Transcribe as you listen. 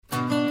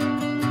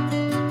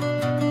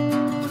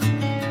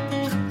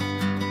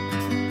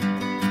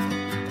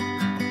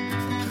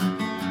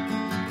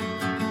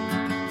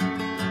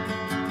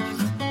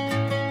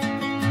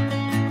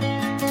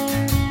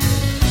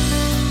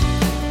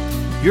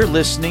You're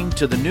listening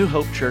to the New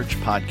Hope Church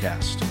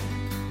podcast.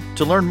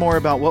 To learn more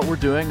about what we're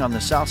doing on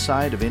the south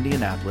side of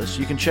Indianapolis,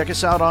 you can check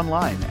us out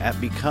online at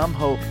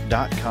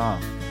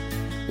becomehope.com.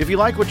 If you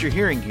like what you're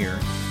hearing here,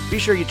 be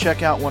sure you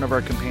check out one of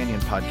our companion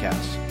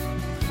podcasts.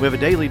 We have a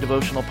daily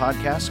devotional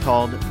podcast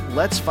called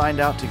Let's Find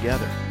Out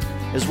Together,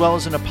 as well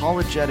as an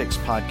apologetics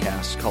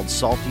podcast called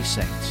Salty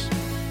Saints.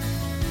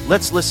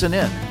 Let's listen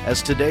in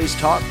as today's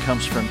talk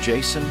comes from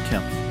Jason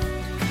Kemp.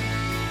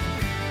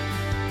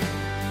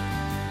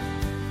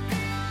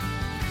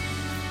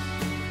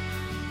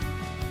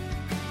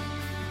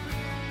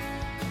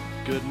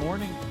 Good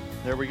morning.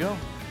 There we go.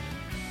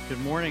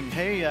 Good morning.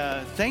 Hey,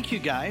 thank you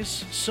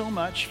guys so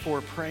much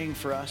for praying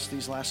for us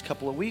these last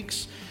couple of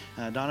weeks.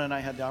 Donna and I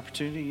had the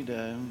opportunity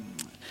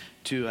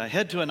to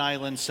head to an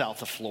island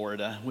south of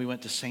Florida. We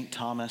went to St.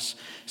 Thomas,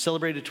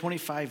 celebrated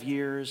 25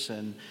 years,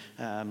 and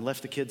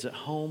left the kids at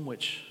home,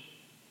 which,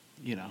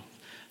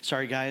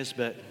 sorry guys,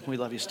 but we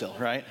love you still,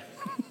 right?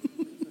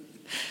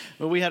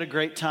 But we had a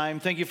great time.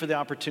 Thank you for the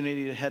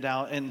opportunity to head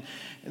out. And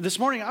this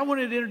morning, I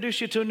wanted to introduce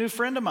you to a new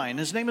friend of mine.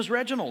 His name is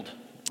Reginald.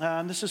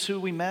 This is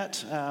who we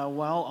met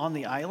while on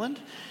the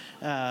island.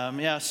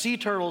 Sea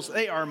turtles,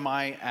 they are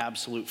my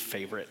absolute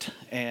favorite.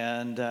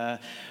 And I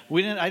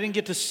didn't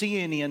get to see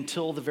any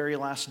until the very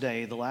last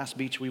day. The last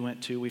beach we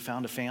went to, we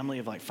found a family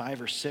of like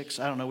 5 or 6.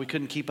 I don't know, we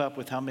couldn't keep up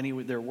with how many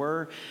there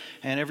were.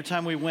 And every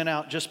time we went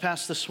out just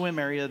past the swim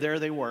area, there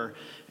they were.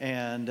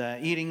 And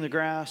eating the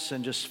grass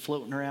and just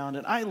floating around.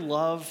 And I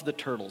love the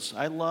turtles.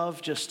 I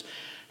love just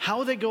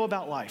how they go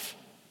about life.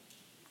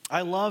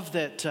 I love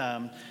that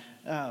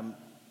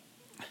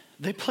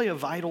they play a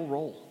vital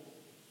role.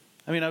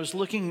 I mean,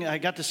 I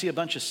got to see a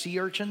bunch of sea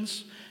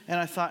urchins, and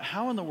I thought,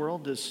 how in the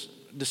world does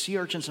the sea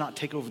urchins not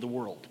take over the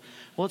world?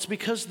 Well, it's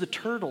because the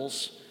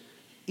turtles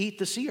eat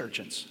the sea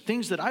urchins.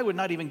 Things that I would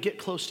not even get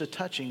close to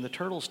touching, the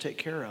turtles take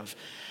care of.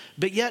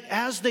 But yet,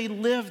 as they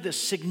live this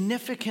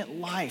significant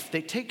life,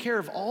 they take care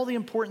of all the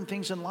important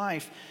things in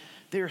life,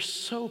 they are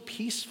so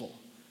peaceful,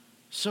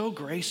 so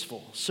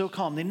graceful, so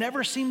calm. They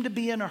never seem to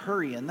be in a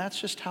hurry, and that's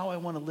just how I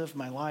want to live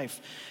my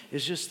life,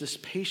 is just this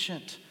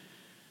patient,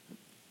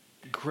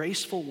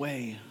 graceful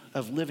way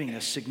of living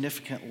a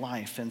significant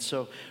life. And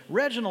so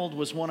Reginald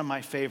was one of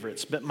my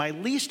favorites, but my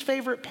least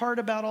favorite part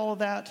about all of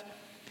that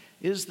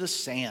is the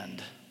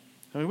sand.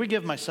 I mean, we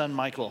give my son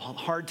Michael a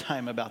hard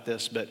time about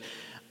this, but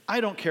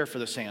I don't care for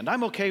the sand.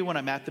 I'm okay when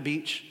I'm at the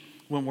beach,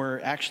 when we're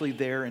actually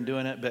there and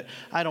doing it, but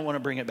I don't want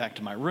to bring it back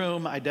to my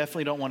room. I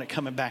definitely don't want it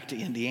coming back to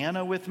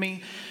Indiana with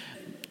me.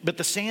 But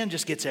the sand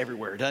just gets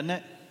everywhere, doesn't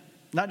it?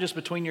 Not just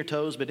between your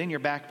toes, but in your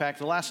backpack.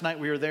 The last night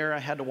we were there, I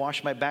had to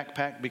wash my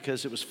backpack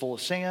because it was full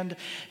of sand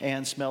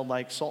and smelled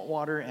like salt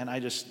water. And I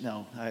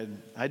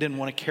didn't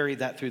want to carry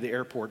that through the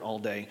airport all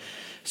day.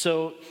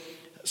 So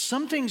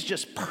some things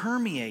just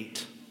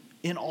permeate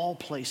in all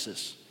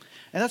places.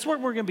 And that's what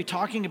we're going to be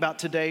talking about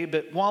today.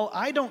 But while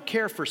I don't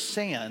care for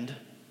sand,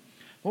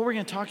 what we're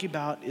going to talk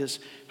about is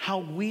how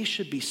we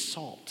should be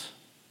salt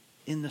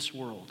in this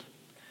world.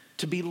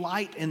 To be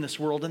light in this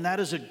world, and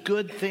that is a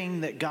good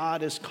thing that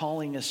God is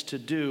calling us to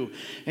do.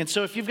 And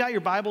so if you've got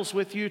your Bibles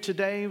with you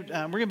today, we're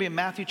going to be in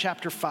Matthew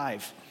chapter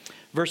 5,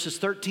 verses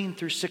 13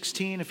 through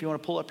 16. If you want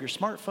to pull up your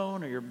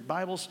smartphone or your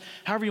Bibles,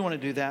 however you want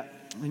to do that,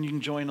 and you can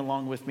join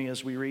along with me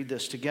as we read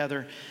this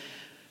together.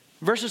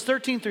 Verses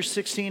 13 through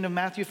 16 of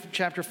Matthew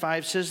chapter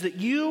 5 says that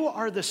you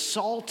are the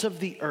salt of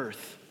the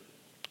earth.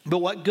 But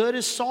what good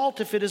is salt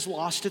if it has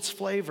lost its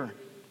flavor?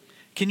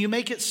 Can you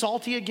make it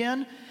salty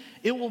again?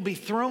 It will be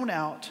thrown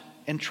out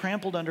and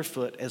trampled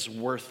underfoot as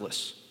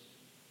worthless.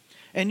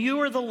 And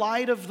you are the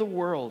light of the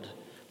world,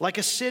 like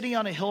a city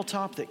on a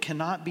hilltop that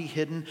cannot be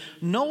hidden.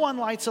 No one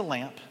lights a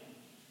lamp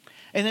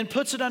and then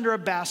puts it under a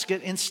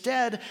basket.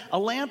 Instead, a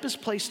lamp is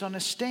placed on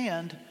a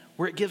stand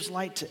where it gives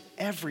light to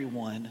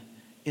everyone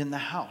in the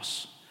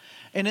house.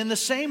 And in the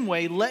same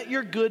way, let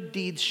your good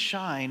deeds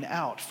shine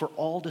out for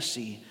all to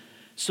see,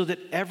 so that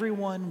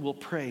everyone will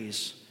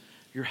praise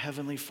your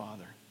heavenly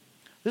Father.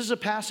 This is a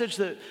passage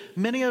that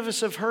many of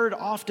us have heard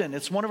often.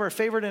 It's one of our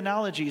favorite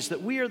analogies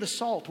that we are the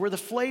salt, we're the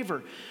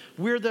flavor,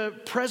 we're the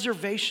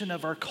preservation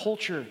of our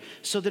culture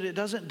so that it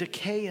doesn't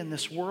decay in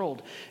this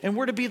world. And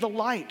we're to be the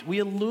light. We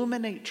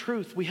illuminate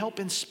truth. We help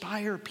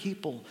inspire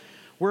people.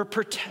 We're a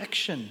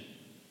protection.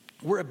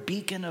 We're a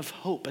beacon of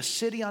hope, a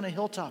city on a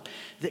hilltop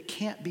that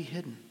can't be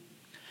hidden.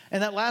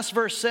 And that last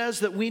verse says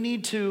that we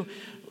need to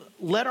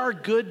let our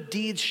good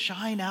deeds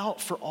shine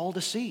out for all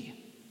to see.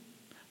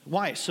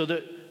 Why? So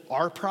that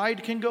our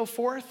pride can go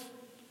forth?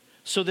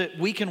 So that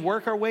we can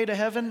work our way to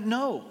heaven?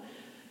 No.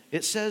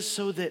 It says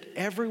so that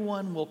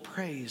everyone will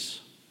praise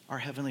our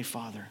Heavenly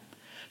Father.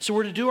 So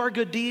we're to do our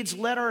good deeds,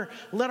 let our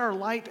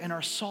light and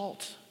our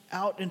salt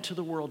out into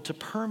the world to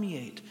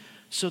permeate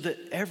so that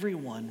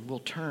everyone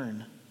will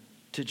turn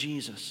to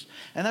Jesus.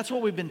 And that's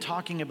what we've been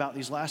talking about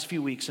these last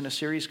few weeks in a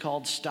series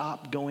called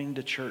Stop Going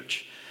to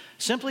Church.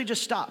 Simply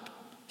just stop.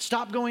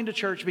 Stop going to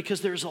church,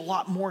 because there's a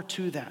lot more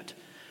to that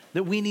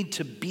we need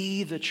to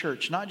be the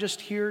church, not just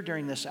here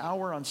during this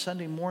hour on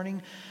Sunday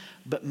morning,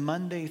 but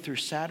Monday through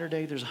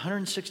Saturday, there's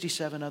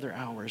 167 other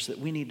hours that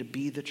we need to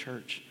be the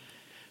church.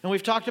 And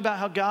we've talked about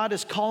how God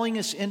is calling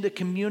us into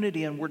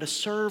community and we're to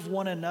serve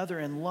one another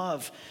in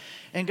love.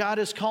 And God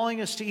is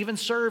calling us to even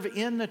serve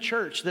in the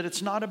church, that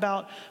it's not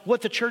about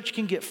what the church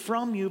can get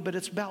from you, but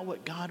it's about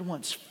what God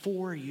wants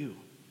for you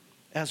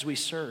as we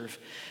serve.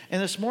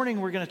 And this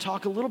morning we're going to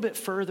talk a little bit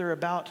further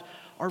about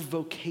our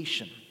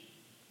vocation.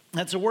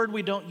 That's a word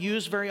we don't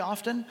use very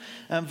often.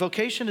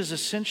 Vocation is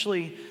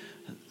essentially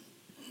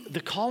the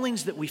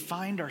callings that we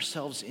find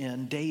ourselves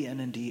in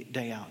and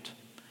day out.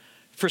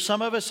 For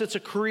some of us, it's a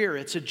career,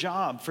 it's a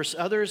job. For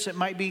others, it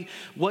might be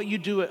what you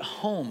do at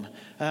home.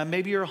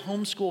 Maybe you're a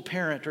homeschool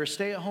parent or a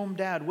stay-at-home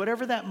dad,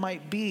 whatever that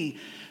might be.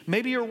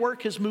 Maybe your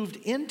work has moved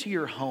into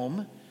your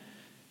home,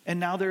 and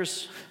now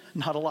there's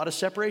not a lot of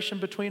separation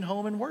between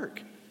home and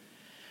work.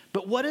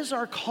 But what is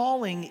our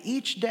calling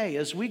each day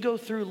as we go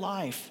through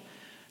life?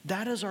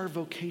 That is our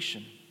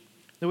vocation.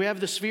 That we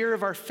have the sphere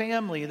of our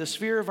family, the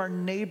sphere of our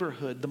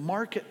neighborhood, the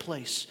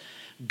marketplace,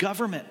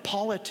 government,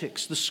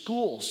 politics, the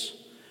schools.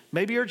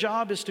 Maybe your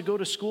job is to go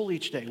to school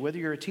each day, whether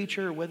you're a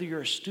teacher or whether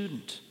you're a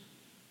student.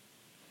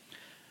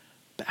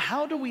 But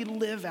how do we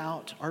live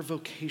out our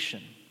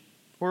vocation?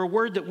 Or a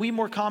word that we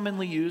more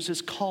commonly use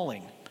is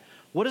calling.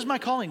 What is my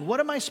calling? What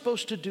am I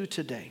supposed to do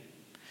today?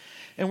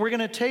 And we're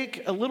going to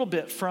take a little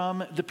bit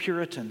from the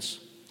Puritans,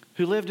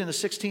 who lived in the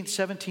 16th,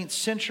 17th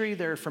century.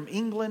 They're from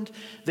England.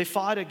 They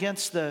fought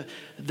against the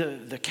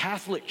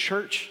Catholic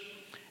Church.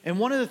 And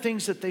one of the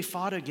things that they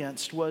fought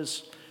against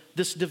was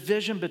this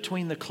division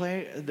between the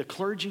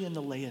clergy and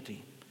the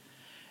laity.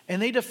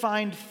 And they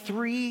defined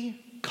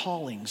 3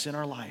 callings in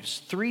our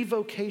lives, 3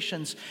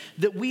 vocations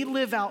that we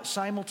live out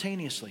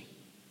simultaneously.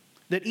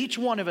 That each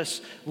one of us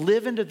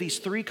live into these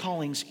 3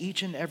 callings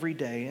each and every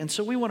day. And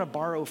so we want to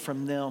borrow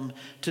from them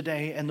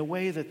today and the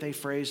way that they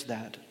phrased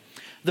that.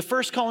 The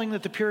first calling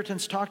that the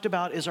Puritans talked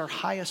about is our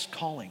highest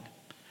calling.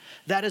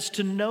 That is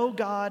to know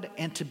God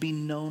and to be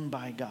known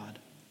by God.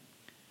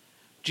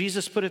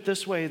 Jesus put it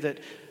this way, that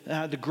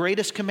the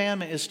greatest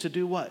commandment is to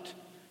do what?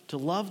 To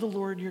love the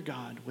Lord your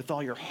God with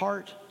all your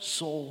heart,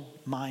 soul,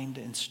 mind,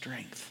 and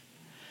strength.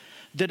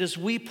 That as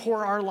we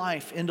pour our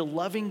life into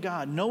loving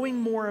God, knowing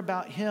more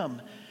about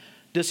Him,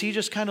 does He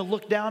just kind of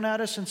look down at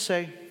us and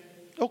say,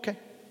 okay,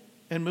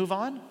 and move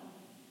on?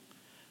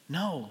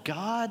 No,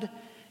 God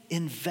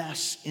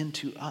invests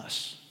into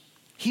us.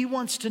 He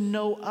wants to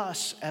know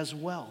us as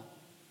well.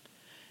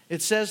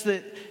 It says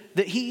that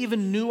He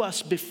even knew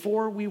us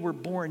before we were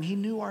born. He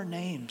knew our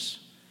names.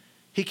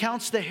 He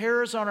counts the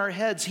hairs on our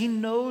heads. He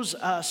knows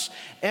us,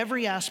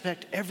 every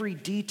aspect, every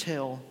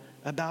detail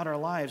about our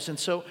lives. And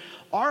so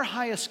our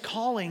highest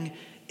calling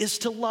is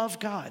to love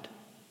God.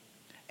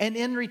 And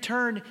in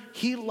return,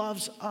 He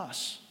loves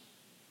us.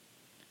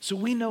 So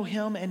we know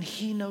Him and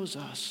He knows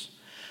us.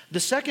 The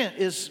second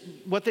is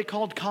what they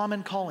called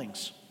common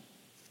callings.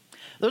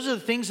 Those are the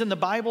things in the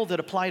Bible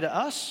that apply to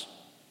us,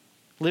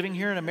 living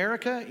here in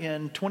America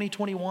in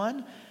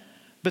 2021,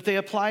 but they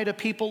apply to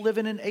people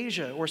living in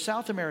Asia or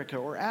South America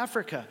or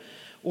Africa,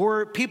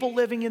 or people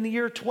living in the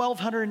year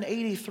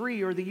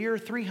 1283 or the year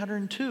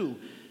 302.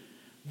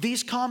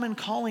 These common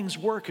callings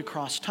work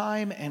across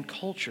time and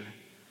culture.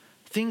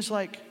 Things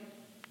like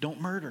don't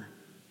murder,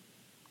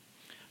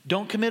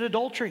 don't commit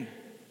adultery,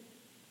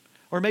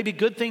 or maybe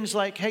good things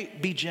like, hey,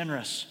 be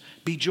generous,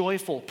 be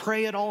joyful,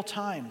 pray at all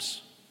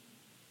times,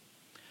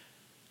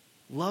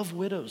 love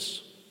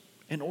widows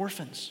and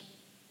orphans.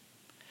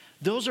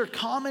 Those are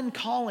common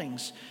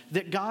callings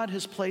that God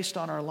has placed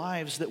on our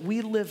lives that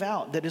we live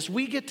out, that as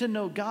we get to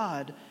know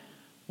God,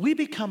 we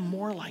become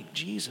more like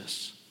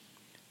Jesus.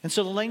 And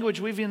so the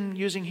language we've been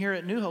using here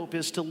at New Hope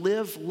is to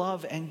live,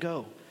 love, and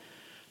go.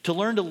 To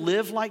learn to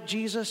live like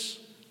Jesus,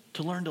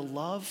 to learn to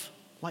love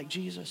like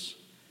Jesus,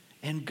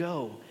 and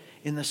go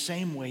in the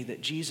same way that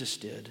Jesus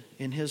did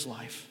in His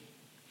life.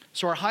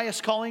 So our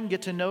highest calling,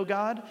 get to know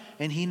God,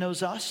 and He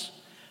knows us.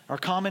 Our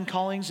common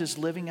callings is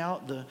living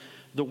out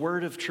the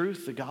word of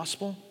truth, the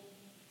gospel.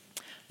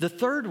 The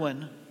third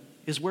one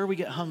is where we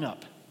get hung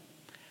up,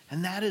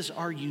 and that is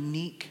our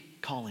unique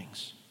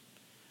callings.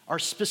 Our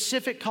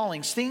specific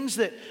callings, things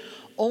that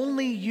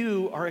only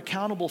you are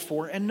accountable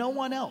for and no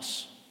one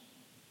else.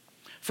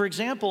 For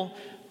example,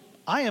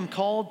 I am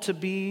called to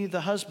be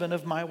the husband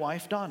of my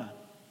wife, Donna.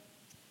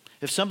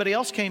 If somebody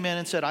else came in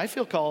and said, I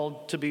feel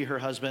called to be her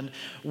husband,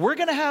 we're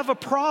going to have a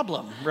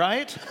problem,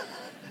 right?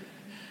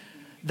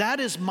 That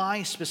is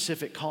my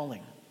specific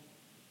calling.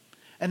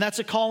 And that's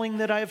a calling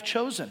that I have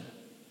chosen.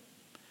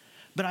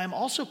 But I'm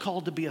also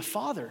called to be a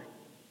father.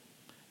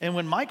 And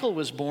when Michael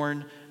was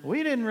born,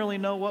 we didn't really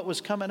know what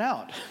was coming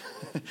out.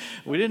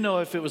 We didn't know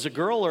if it was a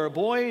girl or a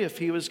boy, if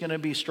he was going to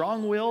be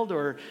strong-willed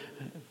or,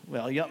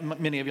 well,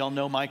 many of y'all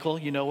know Michael,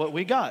 you know what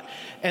we got.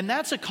 And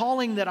that's a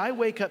calling that I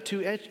wake up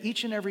to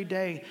each and every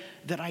day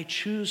that I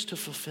choose to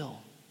fulfill.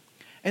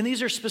 And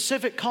these are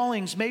specific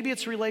callings. Maybe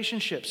it's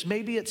relationships,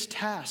 maybe it's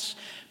tasks,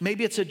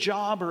 maybe it's a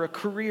job or a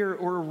career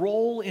or a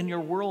role in your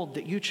world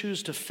that you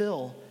choose to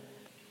fill.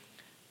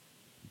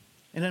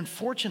 And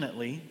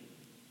unfortunately,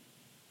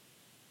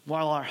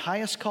 While our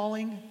highest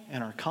calling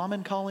and our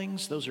common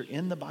callings, those are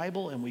in the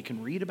Bible and we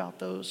can read about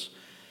those,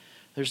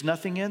 there's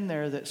nothing in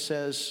there that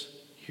says,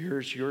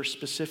 here's your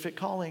specific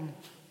calling.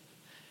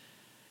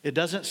 It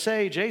doesn't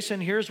say, Jason,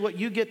 here's what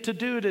you get to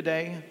do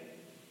today.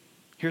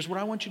 Here's what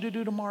I want you to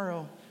do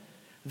tomorrow.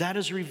 That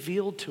is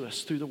revealed to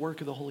us through the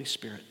work of the Holy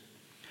Spirit.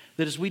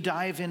 That as we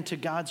dive into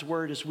God's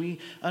word, as we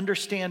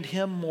understand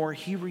him more,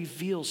 he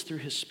reveals through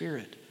his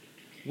Spirit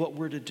what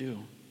we're to do.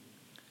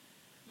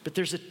 But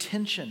there's a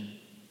tension.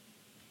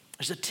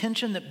 There's a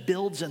tension that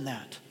builds in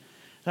that.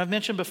 And I've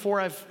mentioned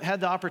before, I've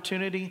had the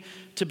opportunity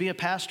to be a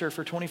pastor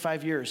for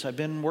 25 years. I've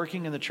been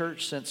working in the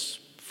church since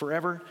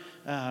forever.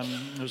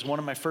 It was one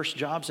of my first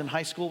jobs in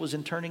high school, was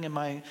interning in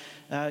my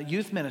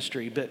youth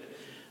ministry. But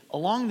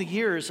along the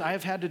years, I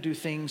have had to do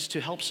things to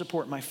help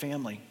support my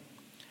family.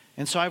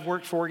 And so I've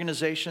worked for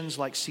organizations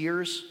like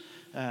Sears,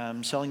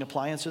 selling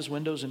appliances,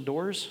 windows, and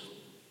doors.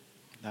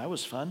 That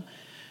was fun.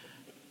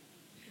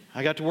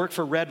 I got to work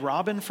for Red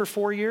Robin for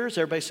 4 years.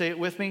 Everybody say it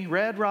with me.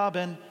 Red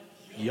Robin.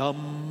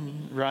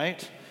 Yum,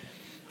 right?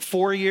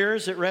 4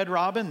 years at Red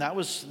Robin. That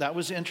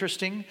was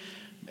interesting.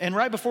 And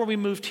right before we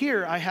moved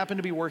here, I happened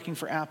to be working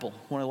for Apple,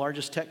 one of the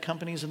largest tech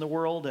companies in the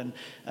world. And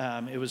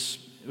it was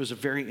a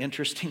very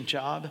interesting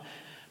job.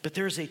 But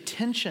there's a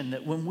tension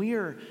that when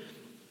we're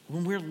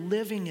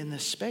living in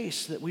this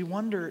space that we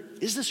wonder,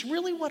 is this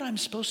really what I'm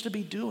supposed to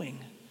be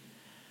doing?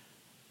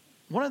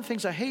 One of the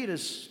things I hate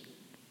is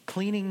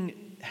cleaning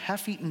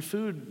half-eaten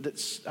food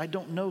that's I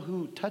don't know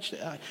who touched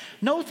it.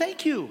 No,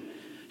 thank you.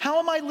 How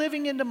am I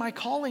living into my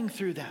calling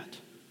through that?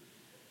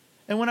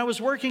 And when I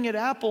was working at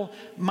Apple,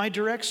 my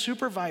direct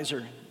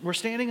supervisor, we're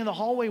standing in the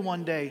hallway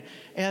one day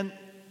and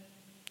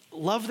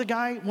love the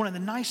guy, one of the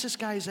nicest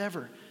guys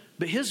ever,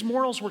 but his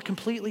morals were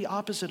completely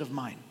opposite of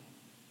mine.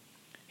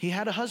 He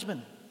had a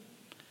husband.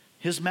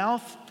 His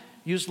mouth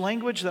used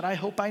language that I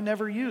hope I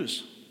never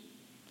use.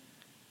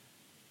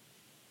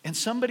 And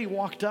somebody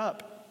walked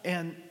up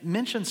and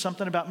mentioned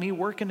something about me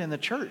working in the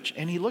church.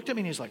 And he looked at me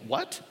and he's like,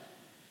 what?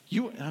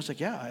 You? And I was like,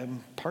 yeah,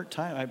 I'm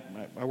part-time.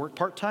 I work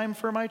part-time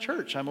for my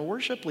church. I'm a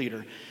worship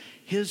leader.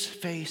 His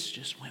face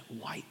just went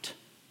white.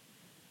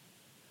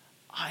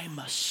 I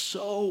must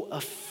so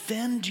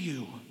offend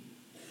you.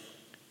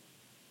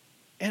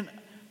 And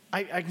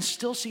I can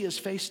still see his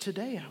face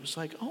today. I was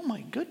like, oh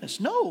my goodness.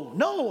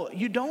 No,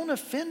 you don't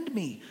offend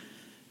me.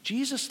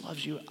 Jesus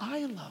loves you.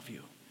 I love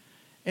you.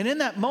 And in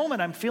that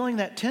moment, I'm feeling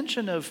that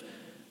tension of,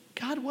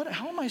 God,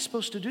 how am I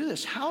supposed to do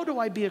this? How do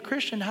I be a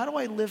Christian? How do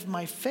I live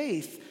my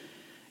faith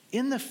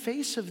in the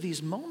face of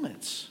these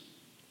moments?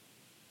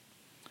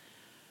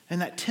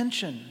 And that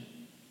tension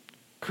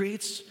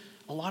creates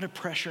a lot of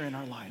pressure in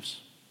our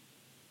lives.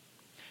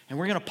 And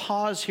we're going to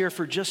pause here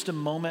for just a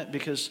moment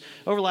because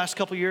over the last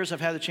couple of years,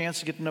 I've had the chance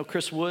to get to know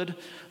Chris Wood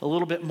a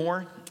little bit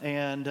more.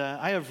 And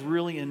I have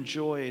really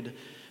enjoyed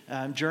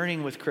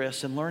journeying with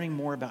Chris and learning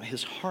more about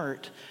his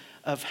heart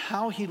of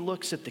how he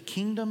looks at the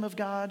kingdom of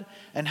God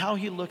and how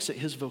he looks at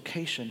his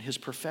vocation, his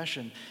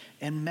profession,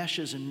 and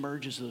meshes and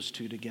merges those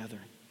two together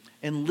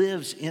and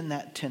lives in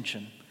that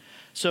tension.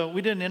 So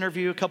we did an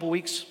interview a couple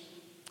weeks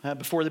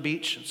before the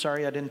beach.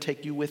 Sorry I didn't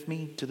take you with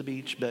me to the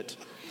beach, but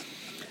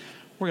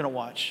we're going to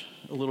watch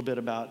a little bit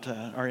about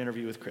our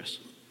interview with Chris.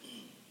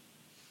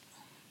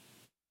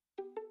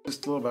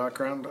 Just a little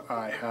background.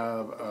 I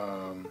have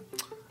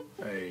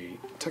a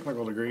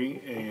technical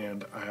degree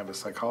and I have a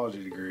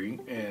psychology degree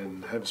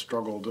and have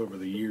struggled over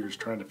the years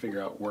trying to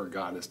figure out where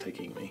God is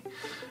taking me.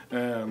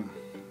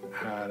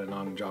 Had an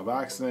on-the-job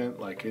accident.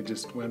 Like it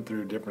just went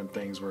through different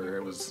things where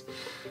it was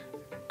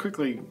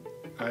quickly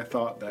I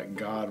thought that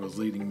God was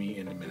leading me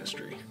into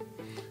ministry.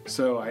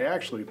 So I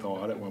actually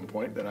thought at one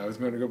point that I was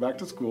going to go back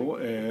to school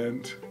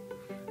and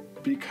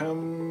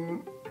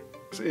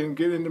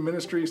get into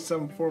ministry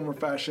some form or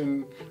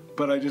fashion,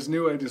 but I just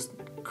knew I just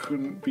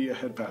couldn't be a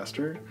head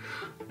pastor.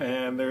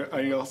 And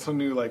I also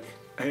knew like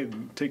I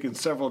had taken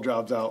several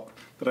jobs out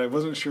that I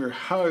wasn't sure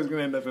how I was going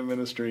to end up in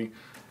ministry,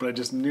 but I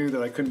just knew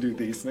that I couldn't do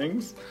these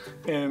things.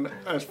 And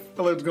I was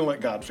going to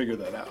let God figure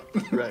that out.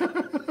 Right.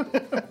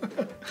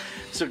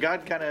 So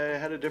God kind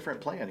of had a different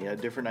plan. He had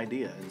a different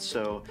idea. And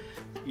so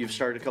you've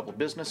started a couple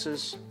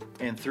businesses,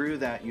 and through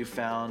that you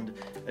found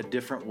a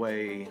different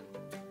way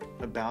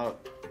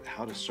about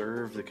how to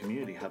serve the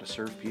community, how to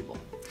serve people.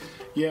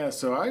 Yeah,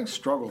 so I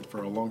struggled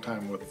for a long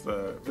time with,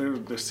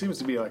 there seems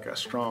to be like a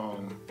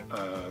strong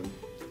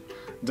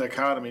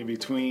dichotomy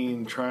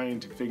between trying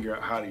to figure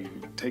out how do you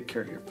take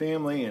care of your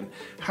family and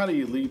how do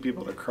you lead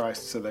people to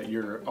Christ so that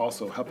you're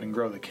also helping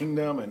grow the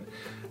kingdom, and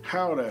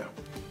how to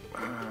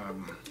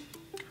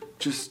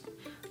just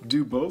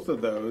do both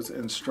of those,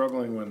 and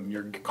struggling when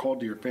you're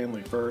called to your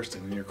family first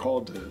and you're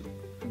called to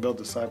build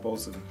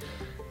disciples. And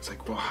it's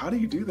like, well, how do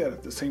you do that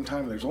at the same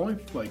time? There's only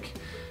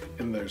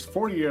there's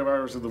 40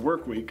 hours of the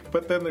work week,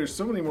 but then there's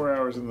so many more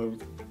hours in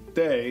the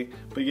day,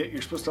 but yet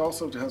you're supposed to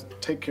also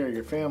take care of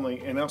your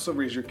family and also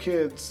raise your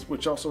kids,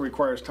 which also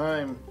requires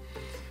time.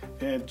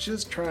 And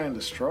just trying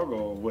to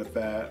struggle with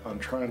that on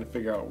trying to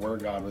figure out where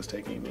God was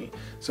taking me.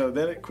 So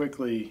then it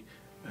quickly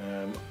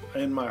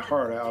In my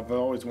heart, I've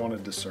always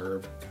wanted to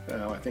serve.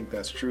 I think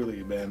that's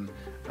truly been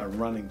a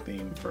running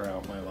theme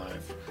throughout my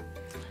life.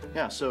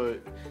 Yeah, so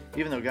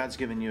even though God's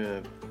given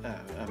you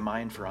a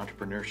mind for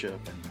entrepreneurship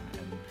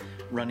and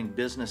running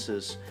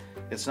businesses,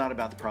 it's not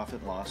about the profit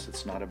and loss.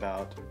 It's not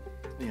about,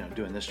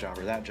 doing this job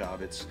or that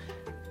job. It's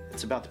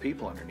about the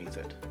people underneath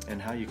it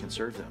and how you can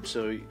serve them.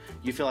 So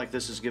you feel like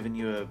this has given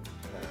you a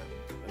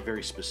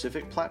very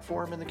specific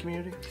platform in the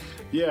community?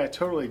 Yeah, I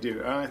totally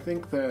do. I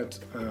think that,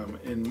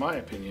 in my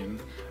opinion,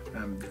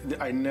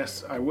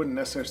 I wouldn't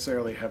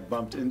necessarily have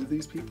bumped into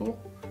these people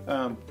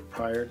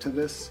prior to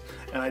this,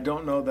 and I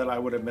don't know that I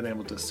would have been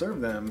able to serve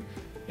them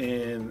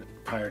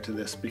prior to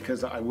this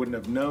because I wouldn't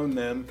have known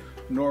them,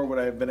 nor would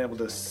I have been able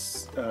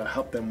to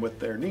help them with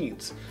their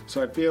needs.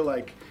 So I feel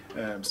like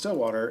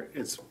Stillwater,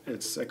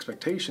 its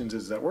expectations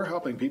is that we're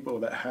helping people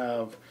that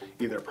have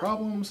either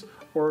problems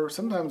or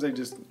sometimes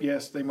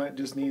they might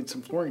just need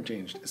some flooring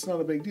changed. It's not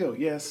a big deal,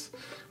 yes,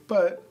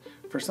 but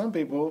for some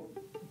people,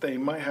 they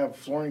might have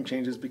flooring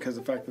changes because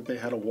of the fact that they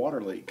had a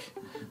water leak.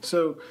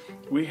 So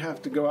we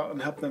have to go out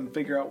and help them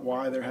figure out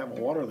why they're having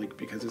a water leak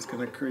because it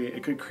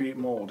could create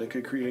mold.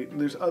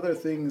 There's other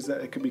things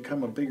that it could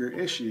become a bigger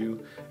issue,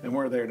 and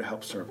we're there to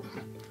help serve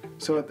them.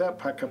 So at that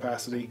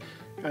capacity,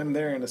 I'm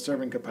there in a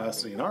serving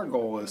capacity, and our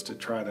goal is to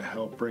try to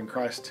help bring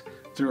Christ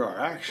through our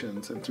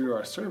actions and through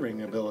our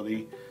serving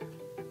ability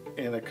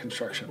in a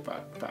construction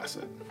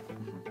facet.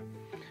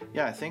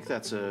 Yeah, I think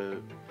that's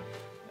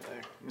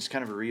it's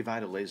kind of a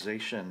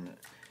revitalization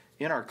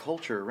in our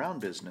culture around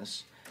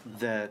business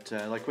that,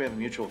 like we have a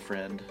mutual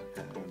friend,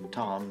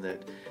 Tom,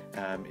 that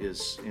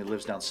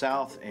lives down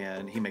south,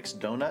 and he makes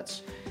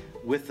donuts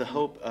with the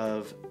hope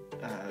of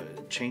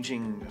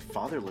changing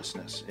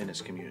fatherlessness in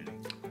his community.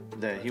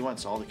 That he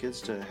wants all the kids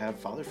to have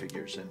father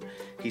figures, and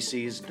he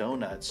sees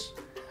donuts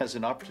as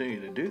an opportunity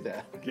to do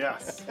that.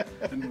 Yes.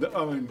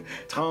 And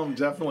Tom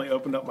definitely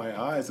opened up my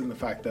eyes in the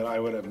fact that I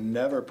would have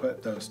never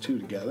put those two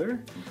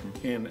together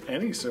in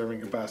any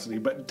serving capacity,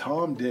 but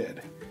Tom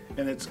did.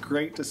 And it's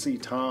great to see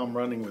Tom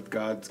running with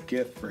God's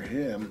gift for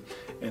him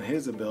and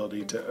his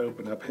ability to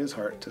open up his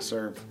heart to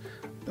serve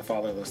the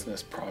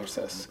fatherlessness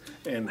process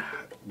and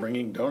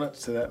bringing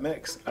donuts to that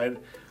mix.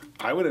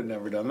 I would have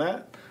never done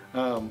that.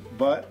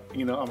 But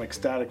I'm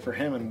ecstatic for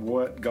him and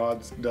what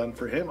God's done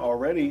for him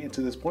already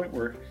to this point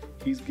where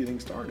he's getting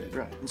started.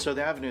 Right. And so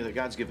the avenue that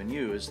God's given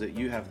you is that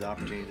you have the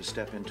opportunity to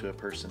step into a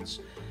person's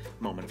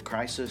moment of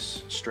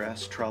crisis,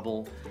 stress,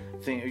 trouble,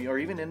 or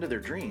even into their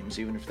dreams,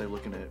 even if they're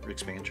looking at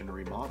expansion or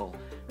remodel.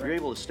 Right. You're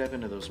able to step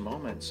into those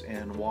moments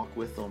and walk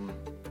with them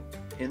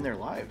in their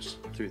lives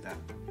through that.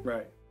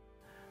 Right.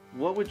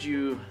 What would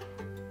you,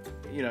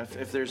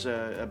 if there's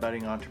a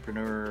budding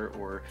entrepreneur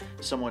or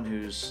someone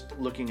who's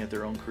looking at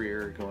their own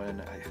career going,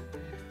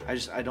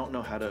 I don't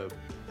know how to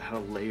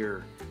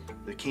layer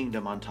the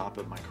kingdom on top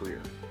of my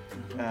career.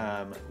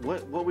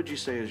 What would you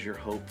say is your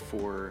hope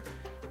for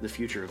the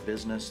future of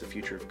business, the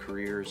future of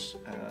careers,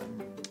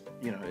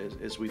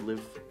 as we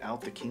live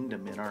out the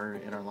kingdom in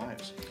our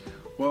lives?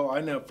 Well, I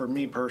know for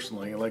me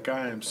personally,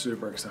 I am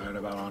super excited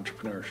about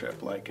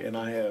entrepreneurship.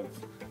 And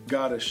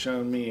God has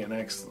shown me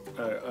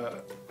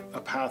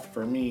a path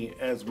for me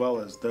as well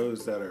as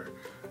those that are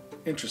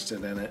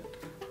interested in it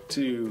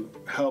to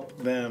help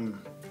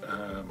them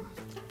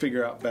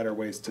figure out better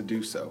ways to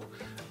do so.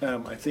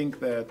 I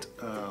think that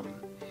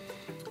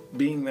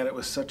being that it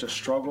was such a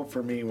struggle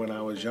for me when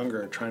I was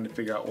younger, trying to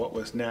figure out what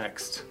was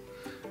next,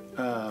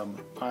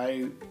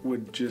 I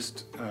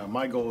would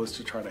my goal is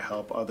to try to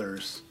help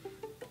others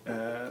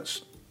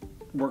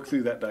work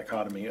through that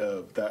dichotomy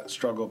of that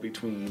struggle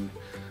between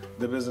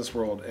the business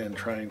world and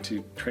trying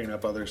to train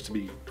up others to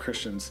be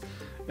Christians,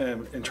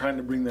 and trying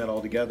to bring that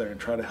all together and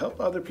try to help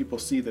other people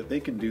see that they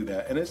can do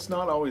that. And it's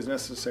not always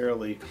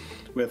necessarily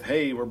with,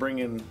 hey, we're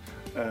bringing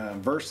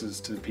verses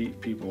to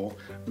people.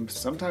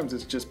 Sometimes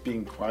it's just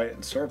being quiet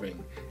and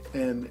serving.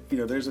 And,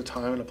 there's a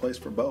time and a place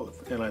for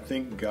both. And I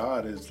think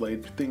God has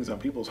laid things on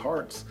people's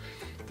hearts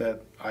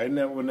that I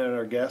never went at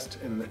our guest,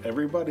 and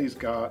everybody's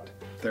got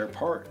their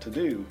part to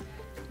do.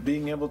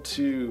 Being able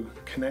to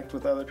connect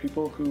with other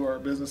people who are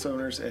business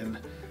owners and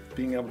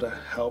being able to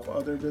help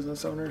other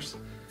business owners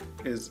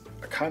is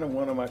kind of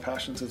one of my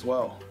passions as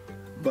well.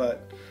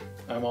 But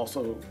my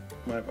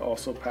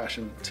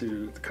passion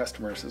to the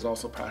customers is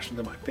also passion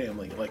to my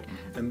family.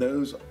 And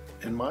those,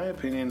 in my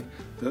opinion,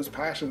 those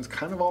passions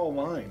kind of all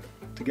align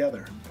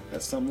together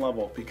at some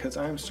level because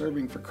I'm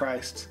serving for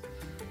Christ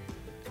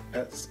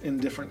in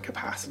different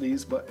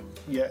capacities, but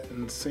yet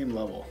in the same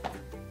level.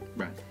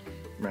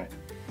 Right.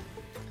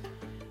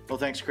 Well,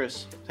 thanks,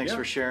 Chris. Thanks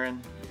for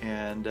sharing.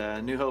 And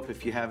New Hope,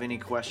 if you have any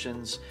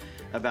questions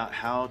about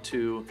how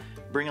to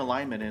bring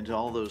alignment into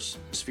all those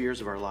spheres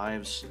of our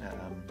lives,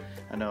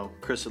 I know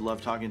Chris would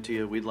love talking to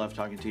you. We'd love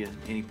talking to you at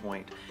any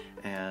point.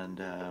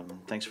 And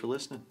thanks for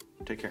listening.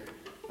 Take care.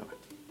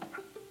 Bye-bye.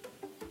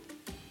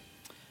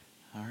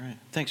 All right.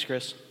 Thanks,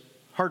 Chris.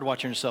 Hard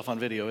watching yourself on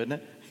video, isn't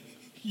it?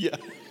 Yeah.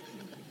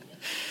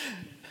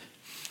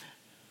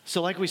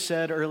 So like we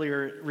said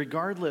earlier,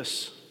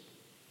 regardless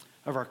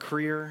of our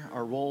career,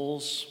 our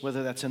roles,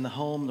 whether that's in the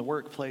home, the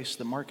workplace,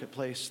 the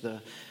marketplace,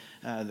 the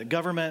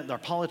government, our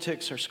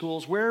politics, our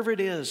schools, wherever it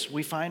is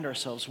we find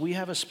ourselves, we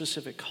have a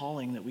specific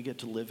calling that we get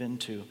to live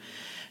into.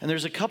 And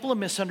there's a couple of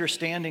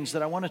misunderstandings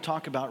that I want to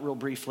talk about real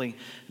briefly,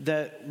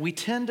 that we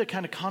tend to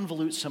kind of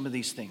convolute some of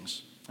these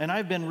things. And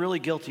I've been really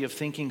guilty of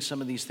thinking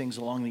some of these things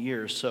along the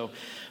years. So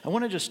I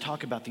want to just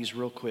talk about these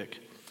real quick.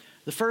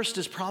 The first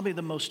is probably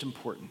the most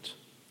important,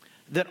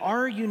 that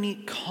our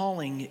unique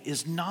calling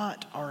is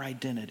not our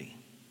identity.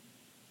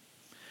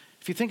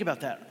 If you think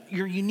about that,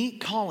 your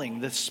unique calling,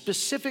 the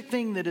specific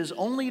thing that is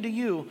only to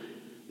you,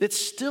 it's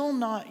still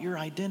not your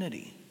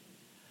identity.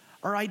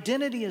 Our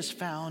identity is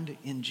found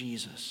in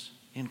Jesus,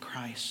 in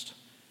Christ.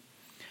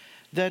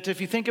 That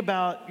if you think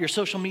about your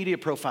social media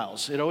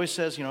profiles, it always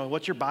says,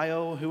 what's your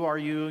bio, who are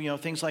you,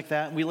 things like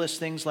that. And we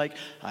list things like,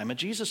 I'm a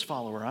Jesus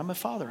follower, I'm a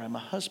father, I'm a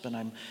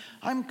husband,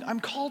 I'm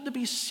called to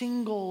be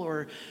single,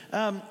 or,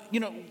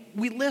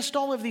 we list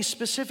all of these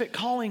specific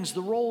callings,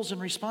 the roles and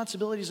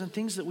responsibilities and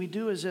things that we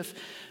do as if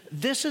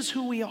this is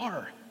who we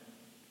are.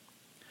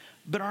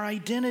 But our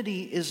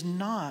identity is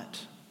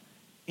not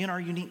in our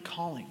unique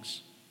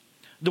callings.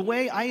 The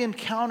way I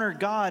encounter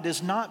God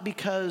is not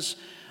because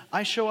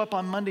I show up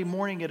on Monday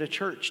morning at a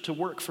church to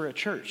work for a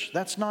church.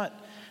 That's not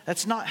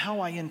how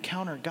I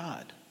encounter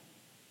God.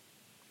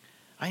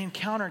 I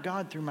encounter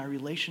God through my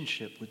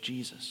relationship with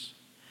Jesus.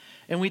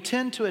 And we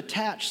tend to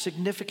attach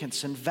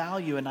significance and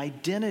value and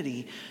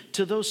identity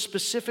to those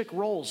specific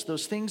roles,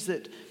 those things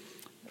that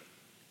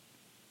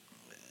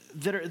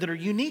are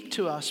unique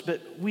to us,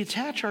 but we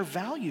attach our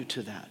value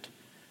to that.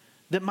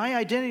 That my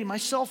identity, my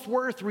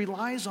self-worth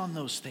relies on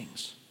those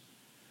things.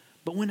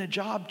 But when a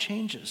job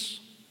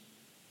changes,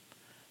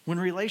 when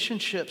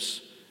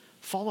relationships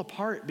fall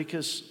apart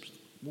because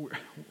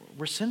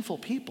we're sinful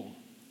people,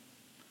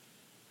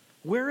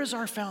 where is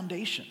our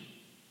foundation?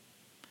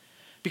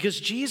 Because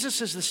Jesus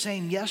is the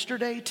same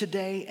yesterday,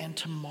 today, and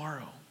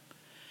tomorrow.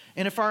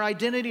 And if our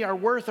identity, our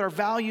worth, our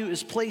value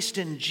is placed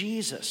in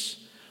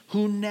Jesus,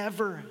 who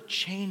never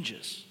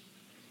changes,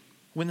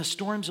 when the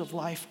storms of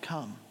life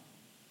come,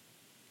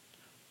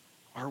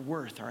 our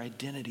worth, our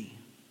identity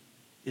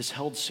is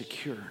held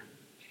secure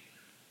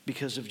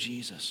because of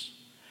Jesus.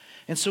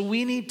 And so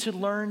we need to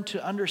learn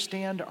to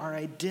understand our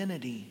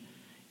identity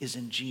is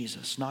in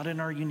Jesus, not in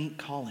our unique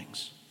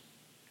callings.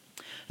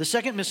 The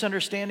second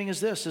misunderstanding is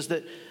this, is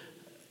that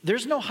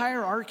there's no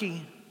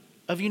hierarchy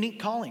of unique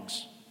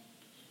callings.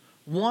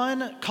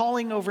 One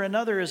calling over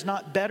another is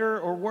not better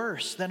or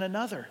worse than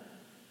another.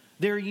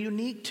 They're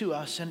unique to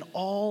us and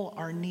all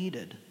are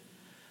needed.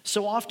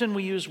 So often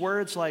we use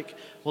words like,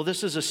 well,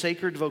 this is a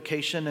sacred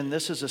vocation and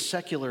this is a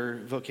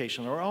secular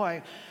vocation. Or,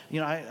 I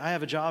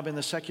have a job in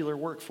the secular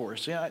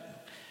workforce. Yeah.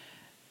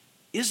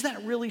 Is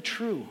that really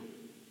true?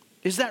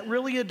 Is that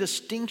really a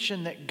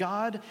distinction that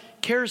God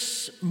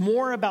cares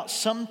more about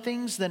some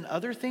things than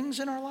other things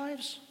in our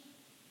lives?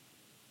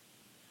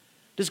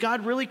 Does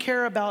God really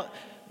care about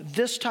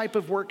this type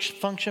of work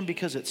function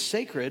because it's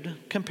sacred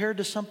compared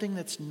to something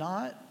that's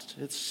not?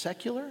 It's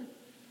secular?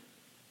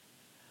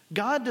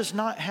 God does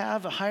not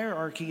have a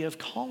hierarchy of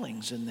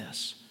callings in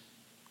this.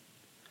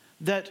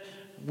 That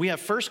we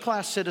have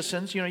first-class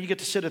citizens. You get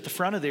to sit at the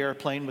front of the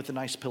airplane with the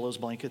nice pillows,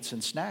 blankets,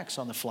 and snacks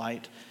on the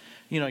flight.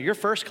 You're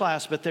first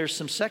class, but there's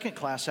some second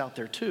class out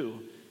there too.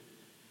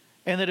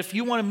 And that if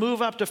you want to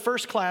move up to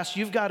first class,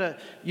 you've got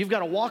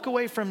to walk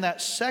away from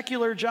that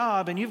secular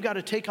job and you've got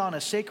to take on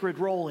a sacred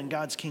role in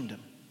God's kingdom.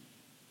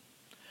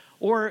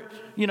 Or,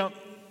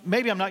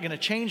 maybe I'm not going to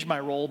change my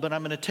role, but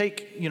I'm going to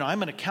take,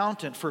 I'm an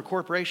accountant for a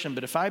corporation,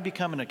 but if I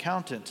become an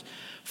accountant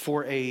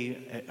for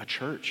a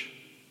church,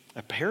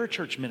 a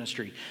parachurch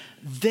ministry,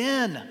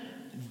 then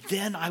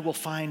I will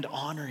find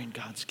honor in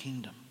God's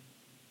kingdom.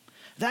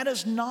 That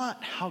is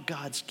not how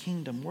God's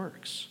kingdom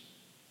works.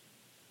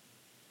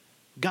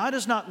 God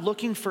is not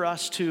looking for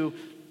us to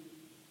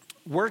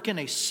work in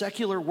a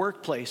secular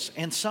workplace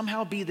and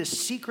somehow be the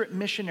secret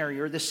missionary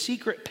or the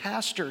secret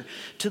pastor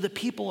to the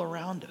people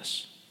around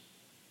us.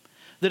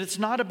 That it's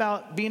not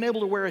about being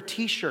able to wear a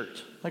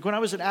t-shirt. Like when I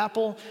was at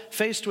Apple,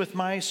 faced with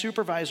my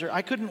supervisor,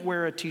 I couldn't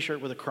wear a t-shirt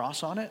with a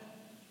cross on it.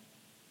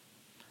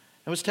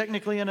 I was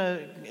technically in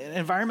an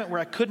environment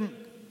where I couldn't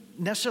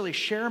necessarily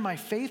share my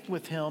faith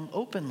with him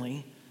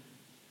openly.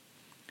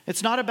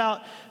 It's not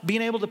about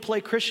being able to play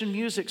Christian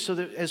music so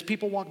that as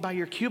people walk by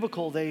your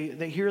cubicle,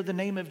 they hear the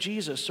name of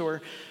Jesus,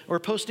 or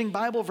posting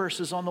Bible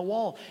verses on the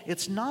wall.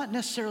 It's not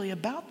necessarily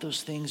about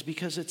those things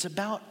because it's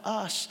about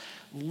us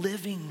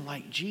living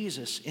like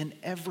Jesus in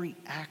every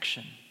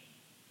action.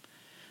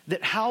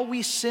 That how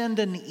we send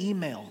an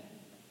email,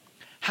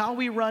 how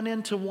we run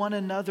into one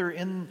another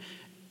in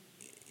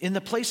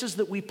the places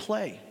that we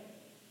play,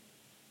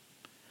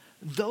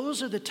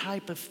 those are the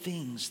type of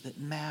things that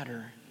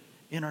matter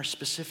in our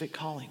specific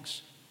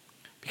callings.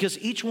 Because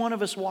each one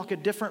of us walk a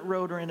different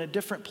road or in a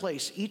different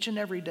place each and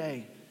every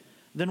day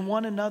than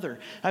one another.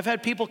 I've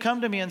had people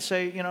come to me and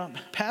say,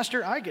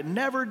 Pastor, I could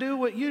never do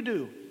what you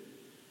do.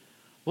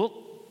 Well,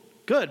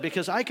 good,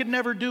 because I could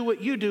never do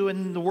what you do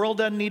and the world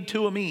doesn't need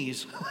two of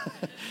me's.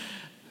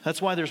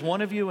 That's why there's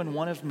one of you and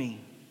one of me.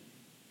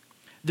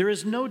 There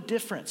is no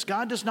difference.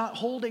 God does not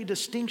hold a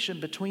distinction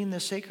between the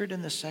sacred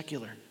and the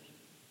secular.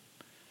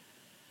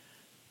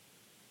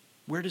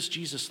 Where does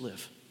Jesus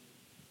live?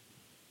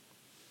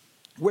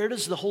 Where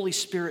does the Holy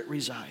Spirit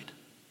reside?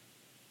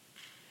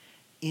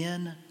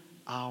 In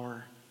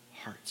our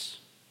hearts.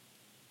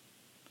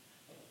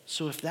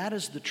 So if that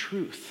is the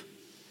truth,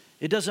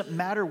 it doesn't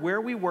matter where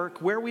we work,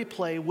 where we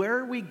play,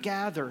 where we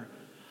gather,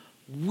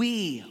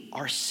 we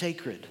are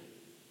sacred.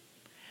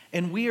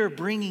 And we are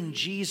bringing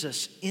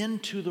Jesus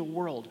into the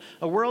world.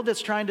 A world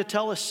that's trying to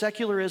tell us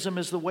secularism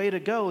is the way to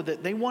go,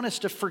 that they want us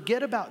to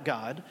forget about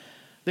God.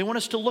 They want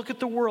us to look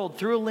at the world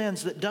through a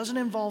lens that doesn't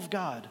involve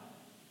God.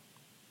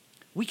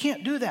 We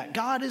can't do that.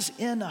 God is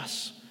in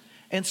us.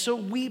 And so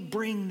we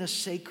bring the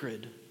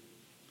sacred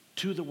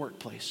to the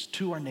workplace,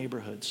 to our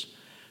neighborhoods,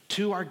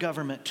 to our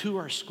government, to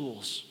our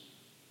schools.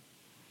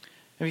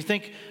 If you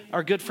think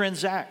our good friend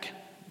Zach,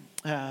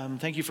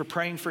 thank you for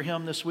praying for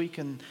him this week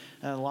and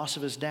the loss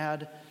of his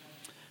dad.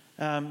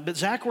 But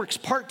Zach works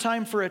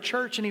part-time for a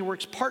church and he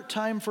works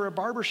part-time for a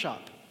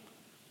barbershop.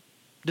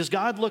 Does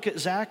God look at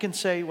Zach and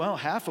say, well,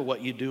 half of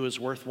what you do is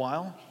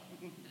worthwhile?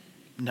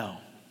 No.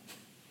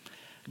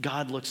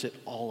 God looks at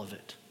all of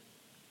it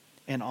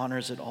and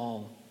honors it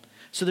all.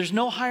 So there's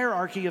no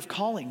hierarchy of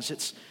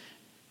callings.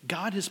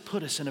 God has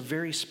put us in a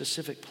very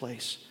specific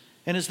place.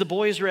 And as the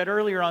boys read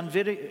earlier on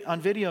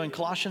video in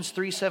Colossians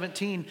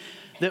 3:17,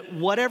 that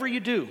whatever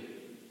you do,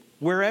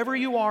 wherever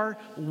you are,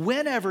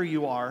 whenever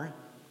you are,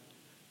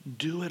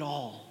 do it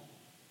all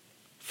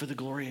for the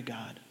glory of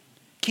God.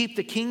 Keep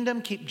the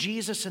kingdom, keep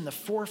Jesus in the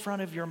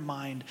forefront of your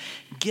mind,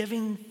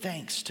 giving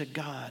thanks to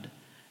God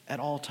at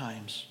all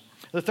times.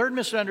 The third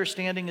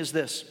misunderstanding is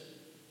this,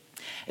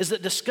 is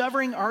that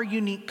discovering our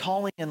unique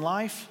calling in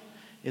life,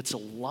 it's a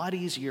lot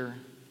easier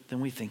than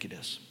we think it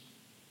is.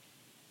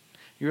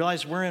 You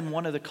realize we're in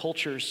one of the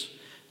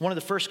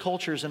first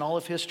cultures in all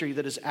of history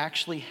that has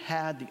actually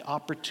had the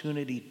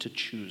opportunity to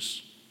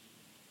choose.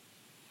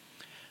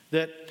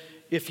 That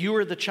if you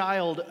were the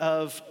child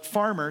of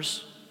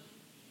farmers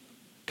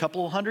a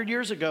couple hundred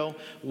years ago,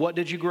 what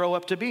did you grow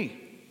up to be?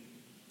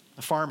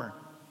 A farmer.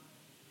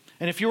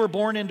 And if you were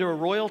born into a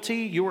royalty,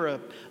 you were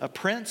a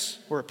prince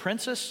or a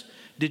princess,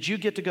 did you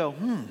get to go,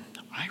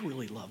 I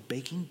really love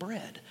baking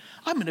bread.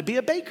 I'm going to be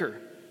a baker.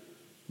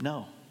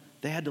 No,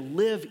 they had to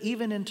live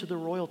even into the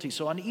royalty.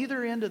 So on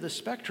either end of the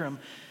spectrum,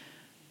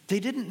 they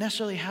didn't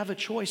necessarily have a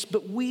choice,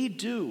 but we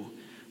do.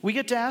 We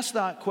get to ask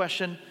that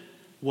question,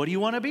 what do you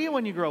want to be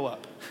when you grow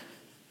up?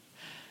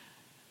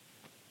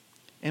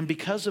 And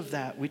because of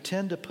that, we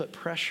tend to put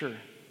pressure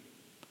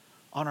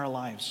on our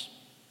lives.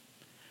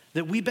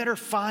 That we better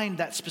find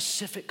that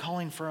specific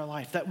calling for our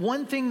life. That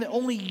one thing that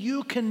only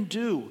you can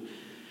do.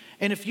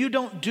 And if you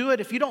don't do it,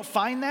 if you don't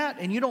find that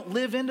and you don't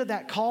live into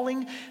that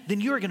calling,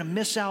 then you are going to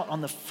miss out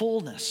on the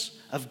fullness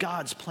of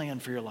God's plan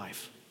for your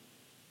life.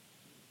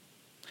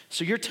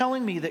 So you're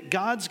telling me that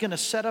God's going to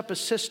set up a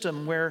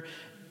system where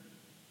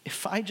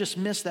if I just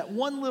miss that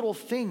one little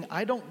thing,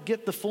 I don't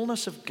get the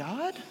fullness of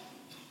God?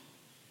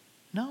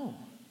 No.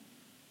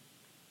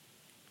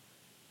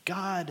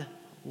 God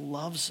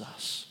loves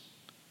us.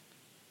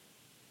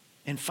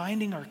 And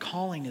finding our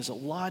calling is a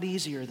lot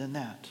easier than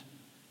that.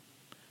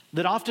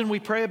 That often we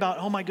pray about,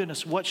 oh my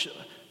goodness,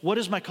 what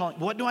is my calling?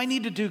 What do I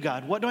need to do,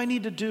 God? What do I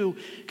need to do?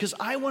 Because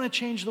I want to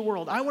change the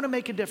world. I want to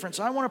make a difference.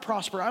 I want to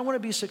prosper. I want to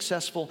be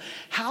successful.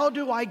 How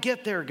do I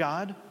get there,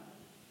 God?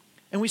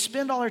 And we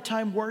spend all our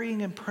time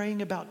worrying and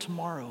praying about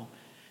tomorrow,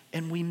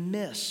 and we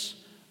miss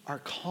our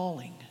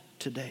calling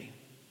today.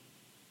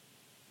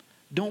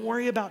 Don't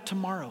worry about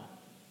tomorrow.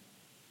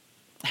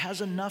 It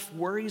has enough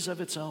worries of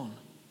its own.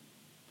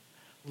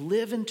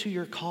 Live into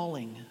your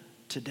calling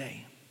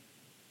today.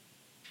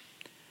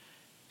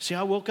 See,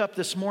 I woke up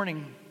this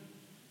morning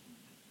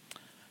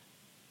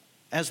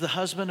as the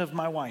husband of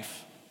my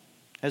wife,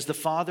 as the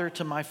father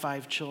to my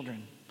 5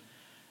 children,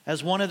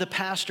 as one of the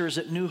pastors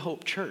at New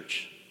Hope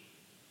Church.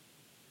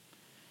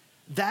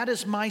 That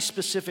is my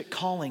specific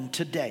calling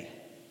today.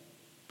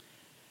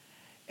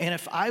 And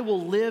if I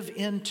will live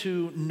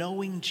into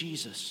knowing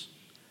Jesus,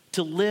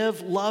 to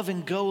live, love,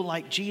 and go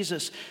like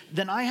Jesus,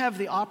 then I have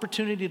the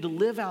opportunity to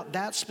live out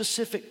that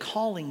specific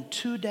calling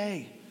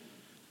today.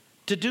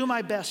 To do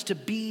my best to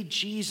be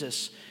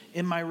Jesus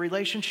in my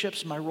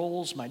relationships, my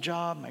roles, my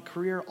job, my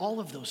career,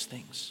 all of those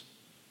things.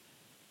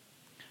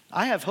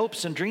 I have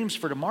hopes and dreams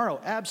for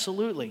tomorrow,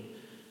 absolutely.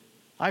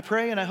 I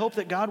pray and I hope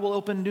that God will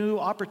open new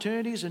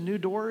opportunities and new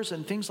doors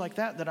and things like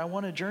that I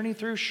want to journey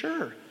through,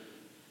 sure.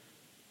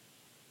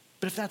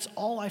 But if that's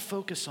all I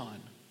focus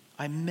on,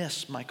 I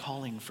miss my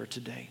calling for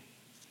today.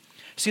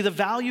 See, the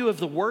value of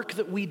the work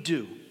that we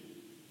do,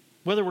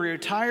 whether we're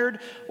retired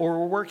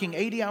or we're working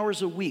 80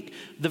 hours a week,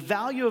 the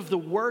value of the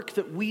work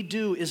that we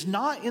do is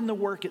not in the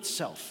work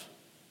itself.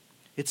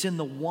 It's in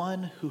the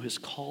one who has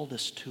called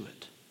us to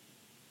it.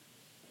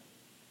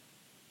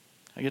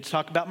 I get to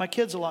talk about my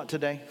kids a lot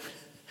today,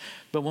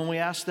 but when we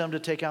ask them to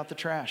take out the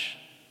trash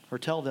or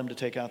tell them to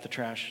take out the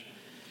trash,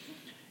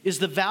 is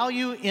the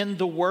value in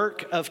the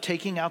work of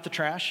taking out the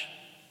trash?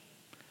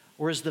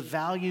 Or is the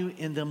value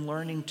in them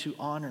learning to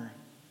honor,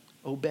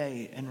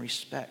 obey, and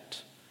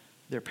respect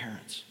their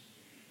parents?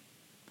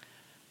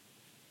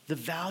 The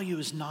value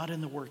is not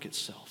in the work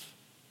itself.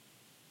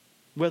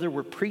 Whether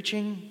we're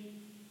preaching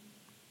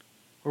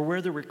or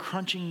whether we're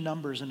crunching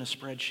numbers in a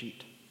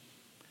spreadsheet,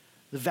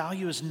 the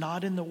value is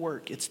not in the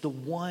work. It's the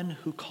one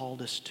who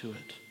called us to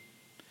it.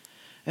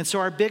 And so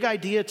our big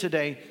idea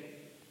today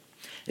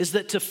is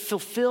that to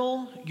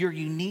fulfill your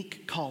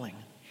unique calling,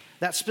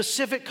 that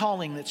specific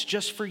calling that's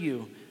just for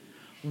you,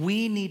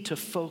 we need to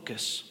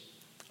focus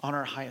on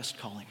our highest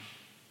calling.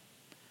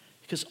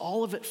 Because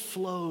all of it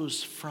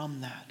flows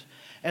from that.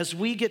 As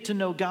we get to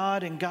know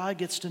God and God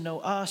gets to know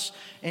us,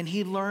 and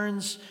He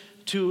learns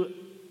to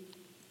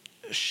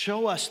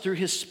show us through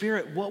His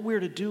Spirit what we're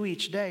to do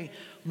each day,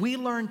 we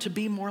learn to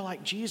be more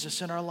like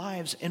Jesus in our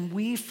lives, and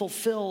we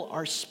fulfill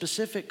our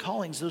specific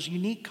callings, those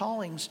unique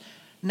callings,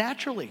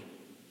 naturally.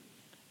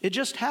 It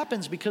just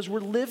happens because we're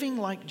living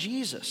like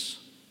Jesus.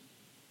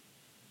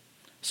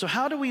 So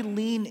how do we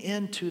lean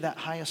into that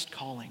highest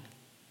calling?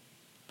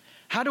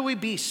 How do we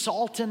be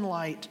salt and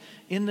light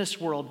in this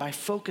world? By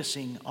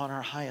focusing on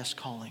our highest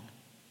calling.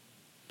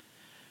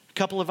 A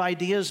couple of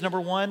ideas. Number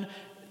one,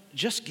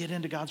 just get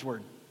into God's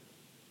Word.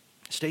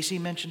 Stacy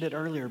mentioned it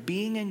earlier.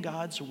 Being in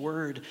God's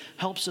Word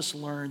helps us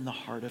learn the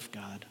heart of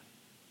God.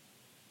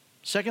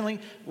 Secondly,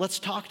 let's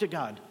talk to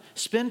God.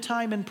 Spend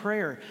time in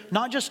prayer.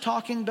 Not just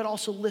talking, but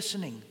also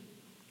listening.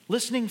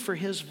 Listening for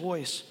His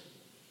voice.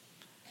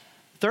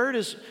 Third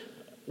is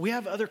we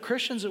have other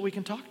Christians that we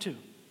can talk to.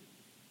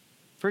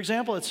 For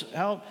example, it's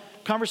how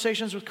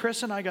conversations with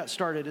Chris and I got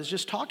started, is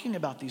just talking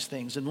about these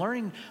things and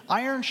learning.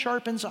 Iron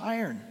sharpens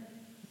iron,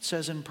 it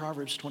says in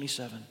Proverbs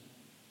 27.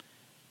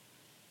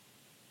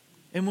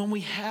 And when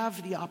we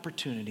have the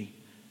opportunity,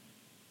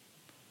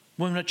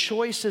 when a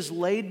choice is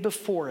laid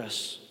before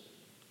us,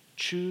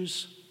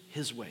 choose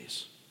His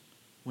ways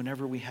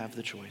whenever we have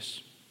the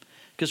choice.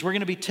 Because we're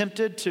going to be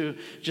tempted to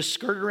just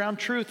skirt around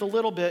truth a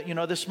little bit. You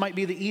know, this might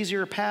be the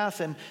easier path,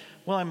 and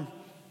well, I'm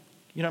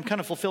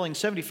kind of fulfilling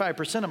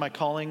 75% of my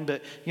calling,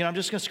 but I'm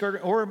just going to skirt.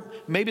 Or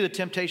maybe the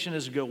temptation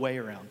is to go way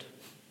around.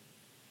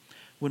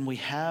 When we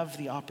have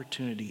the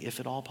opportunity, if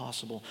at all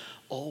possible,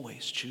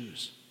 always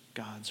choose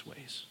God's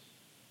ways.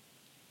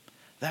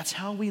 That's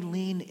how we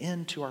lean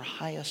into our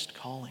highest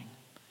calling,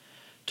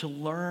 to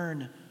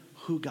learn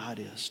who God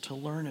is, to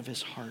learn of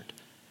His heart.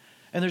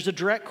 And there's a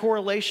direct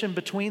correlation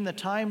between the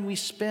time we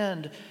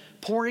spend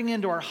pouring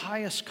into our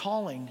highest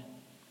calling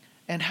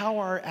and how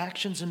our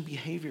actions and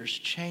behaviors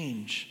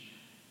change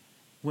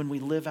when we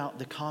live out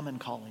the common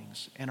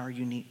callings and our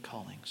unique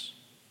callings.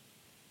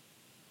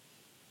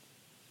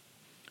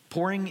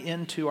 Pouring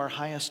into our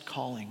highest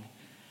calling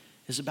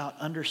is about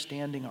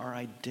understanding our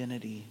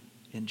identity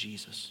in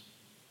Jesus.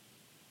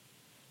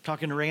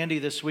 Talking to Randy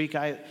this week,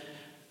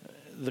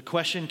 the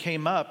question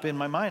came up in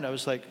my mind. I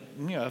was like,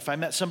 if I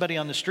met somebody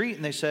on the street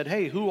and they said,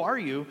 "Hey, who are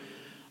you?"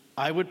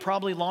 I would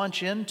probably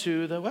launch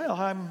into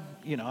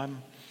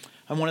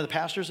I'm one of the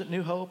pastors at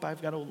New Hope.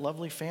 I've got a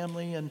lovely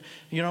family, and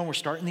we're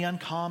starting the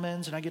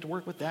Uncommons, and I get to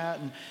work with that.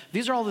 And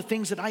these are all the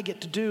things that I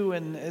get to do,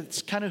 and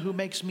it's kind of who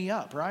makes me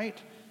up, right?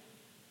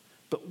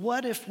 But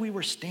what if we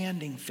were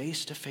standing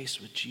face to face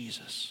with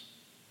Jesus,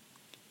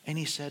 and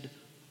He said,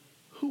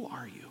 "Who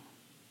are you?"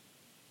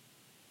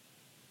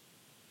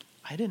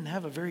 I didn't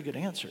have a very good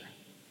answer.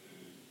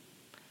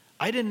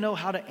 I didn't know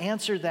how to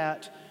answer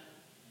that,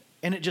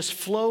 and it just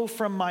flowed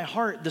from my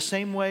heart the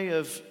same way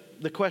of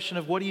the question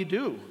of, what do you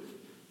do?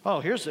 Oh,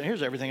 here's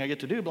everything I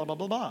get to do, blah, blah,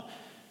 blah, blah.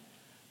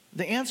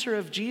 The answer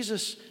of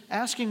Jesus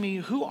asking me,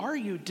 "Who are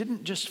you?"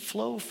 didn't just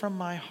flow from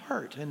my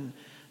heart, and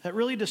that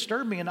really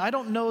disturbed me. And I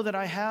don't know that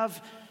I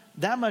have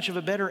that much of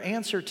a better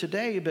answer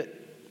today, but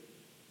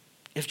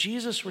if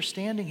Jesus were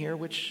standing here,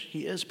 which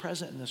He is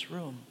present in this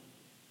room,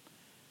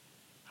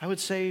 I would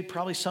say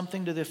probably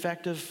something to the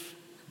effect of,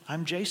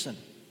 "I'm Jason,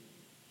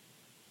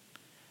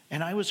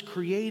 and I was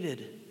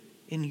created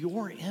in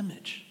your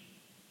image.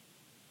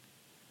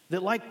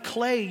 That like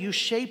clay, you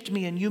shaped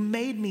me and you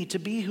made me to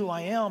be who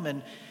I am,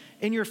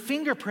 and your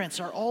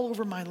fingerprints are all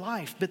over my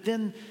life. But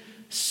then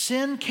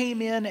sin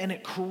came in and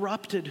it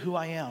corrupted who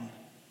I am.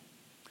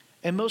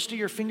 And most of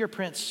your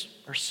fingerprints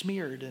are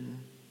smeared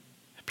and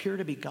appear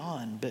to be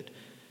gone.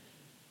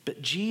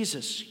 But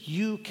Jesus,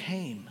 you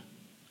came.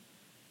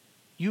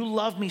 You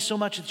loved me so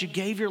much that you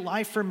gave your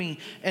life for me,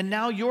 and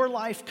now your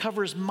life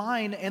covers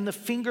mine, and the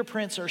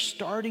fingerprints are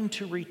starting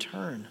to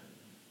return.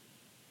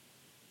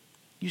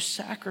 You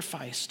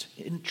sacrificed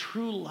in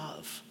true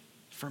love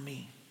for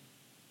me.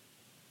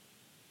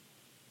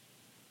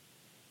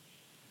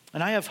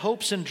 And I have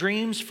hopes and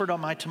dreams for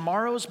my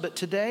tomorrows, but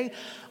today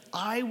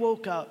I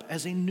woke up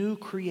as a new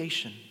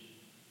creation.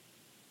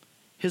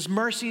 His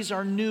mercies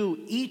are new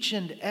each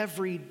and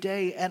every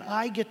day, and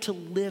I get to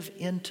live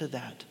into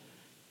that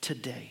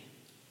today.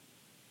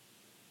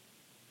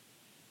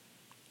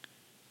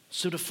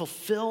 So to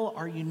fulfill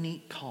our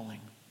unique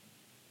calling,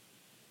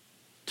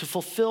 to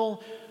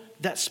fulfill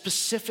that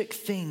specific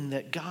thing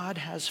that God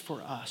has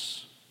for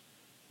us,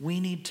 we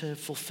need to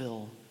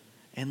fulfill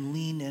and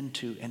lean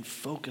into and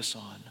focus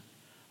on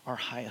our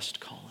highest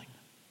calling.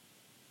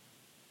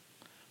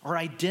 Our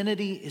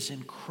identity is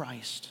in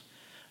Christ,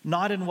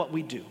 not in what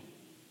we do.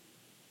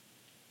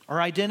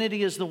 Our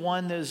identity is the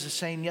one that is the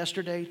same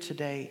yesterday,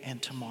 today,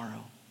 and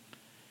tomorrow.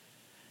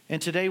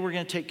 And today we're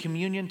going to take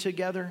communion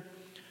together,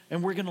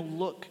 and we're going to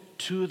look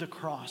to the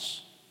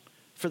cross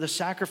for the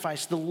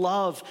sacrifice, the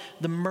love,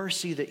 the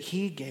mercy that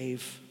he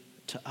gave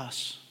to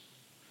us.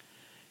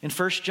 In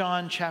 1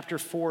 John chapter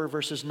 4,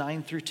 verses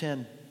 9 through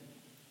 10,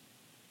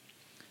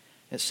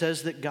 it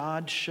says that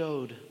God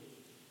showed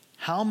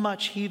how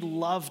much he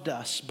loved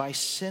us by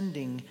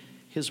sending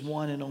his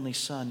one and only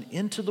Son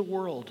into the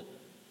world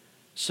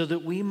so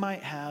that we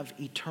might have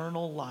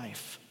eternal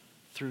life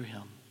through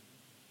him.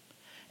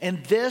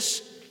 And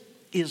this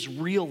is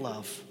real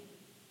love.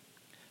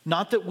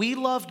 Not that we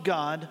loved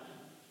God,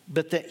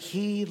 but that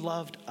he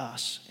loved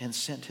us and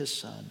sent his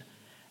Son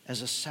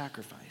as a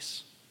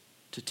sacrifice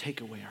to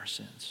take away our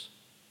sins.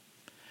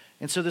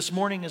 And so this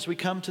morning, as we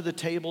come to the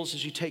tables,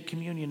 as you take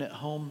communion at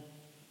home,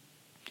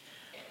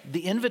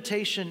 the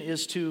invitation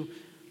is to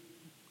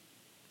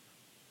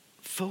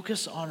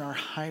focus on our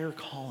higher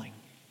calling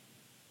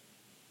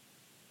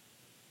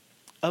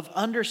of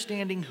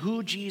understanding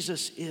who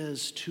Jesus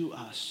is to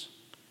us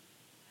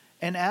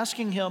and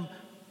asking him,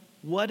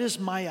 what is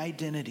my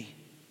identity?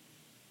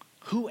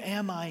 Who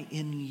am I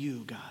in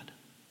you, God?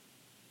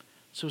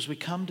 So as we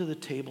come to the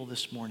table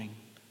this morning,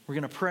 we're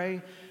going to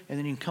pray, and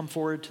then you can come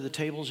forward to the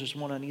tables. There's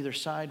one on either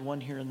side, one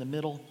here in the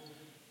middle.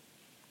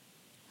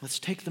 Let's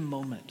take the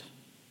moment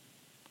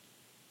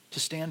to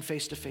stand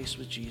face to face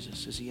with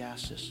Jesus as he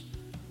asks us,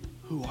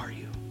 who are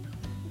you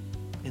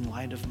in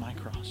light of my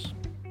cross?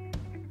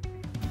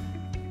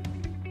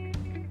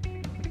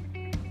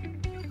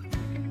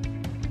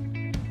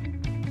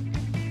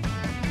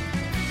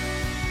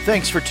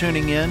 Thanks for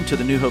tuning in to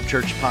the New Hope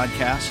Church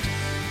podcast.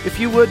 If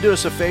you would do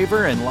us a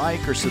favor and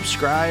like or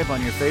subscribe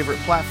on your favorite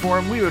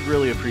platform, we would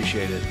really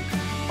appreciate it.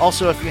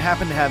 Also, if you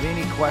happen to have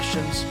any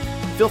questions,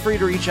 feel free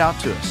to reach out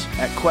to us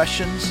at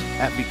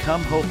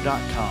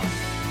questions@becomehope.com.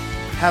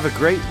 Have a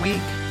great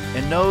week,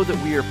 and know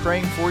that we are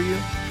praying for you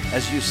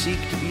as you seek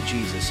to be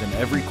Jesus in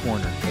every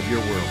corner of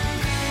your world.